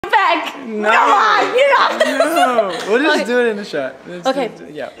back. No. Come on, you know. No. We'll just do it in the shot. Okay.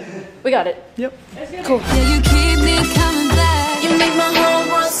 Yeah. We got it. Yep. Cool. Yeah, you keep me coming back. You make my whole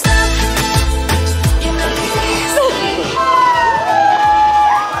world stop. You make me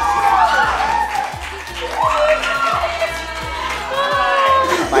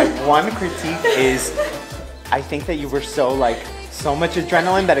My one critique is, I think that you were so much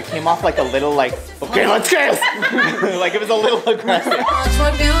adrenaline that it came off like a little like, okay, let's kiss! Like it was a little aggressive. much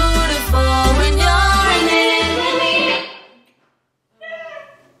more beautiful when you're in it.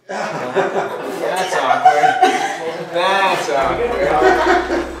 That's awkward. That's awkward.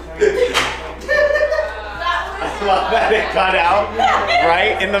 I love that it cut out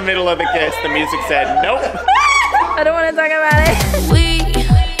right in the middle of the kiss. The music said, nope. I don't want to talk about it. We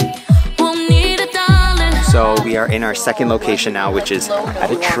won't need a darling. So we are in our second location now, which is at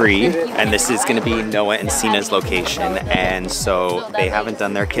a tree, and this is gonna be Noah and Cena's location, and so they haven't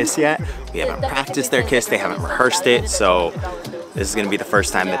done their kiss yet. We haven't practiced their kiss, they haven't rehearsed it, so this is gonna be the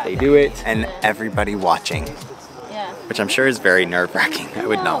first time that they do it, and everybody watching, which I'm sure is very nerve-wracking. I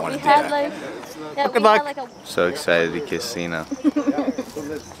would not want to do that. Good luck. So excited to kiss Cena.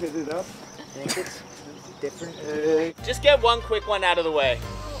 Just get one quick one out of the way.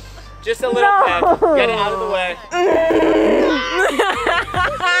 Just a little pet. Get it out of the way. 1,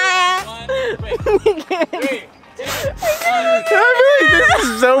 3, 2, 1. This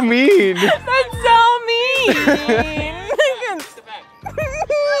is so mean. That's so mean.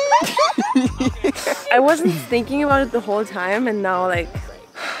 I wasn't thinking about it the whole time, and now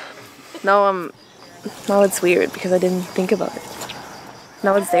now it's weird because I didn't think about it.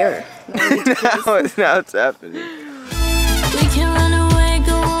 Now it's there. now it's happening. We can run away,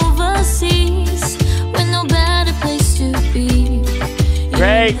 go overseas, with no better place to be.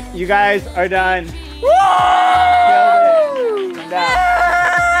 Great, you guys are done.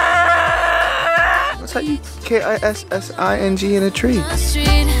 That's how you K-I-S-S-I-N-G in a tree.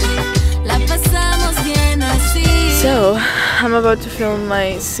 So, I'm about to film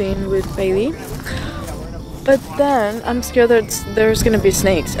my scene with Bailey, but then I'm scared that there's gonna be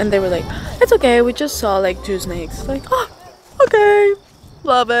snakes, and they were like, it's okay, we just saw like 2 snakes. Like, oh, okay,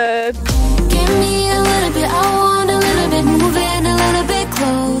 love it. Give me a little bit, I want a little bit, move in a little bit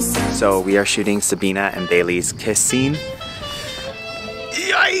close. So we are shooting Sabina and Bailey's kiss scene.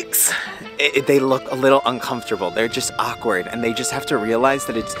 Yikes! They look a little uncomfortable. They're just awkward, and they just have to realize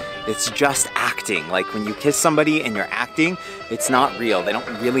that it's just acting. Like when you kiss somebody and you're acting, it's not real. They don't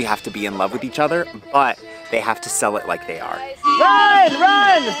really have to be in love with each other, but they have to sell it like they are. Run!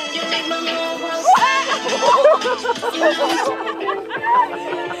 Run!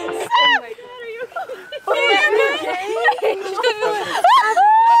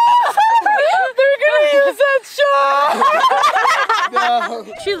 They're gonna use that shot! No.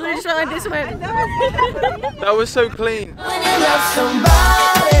 She literally just went like this way. That was so clean. When you love somebody.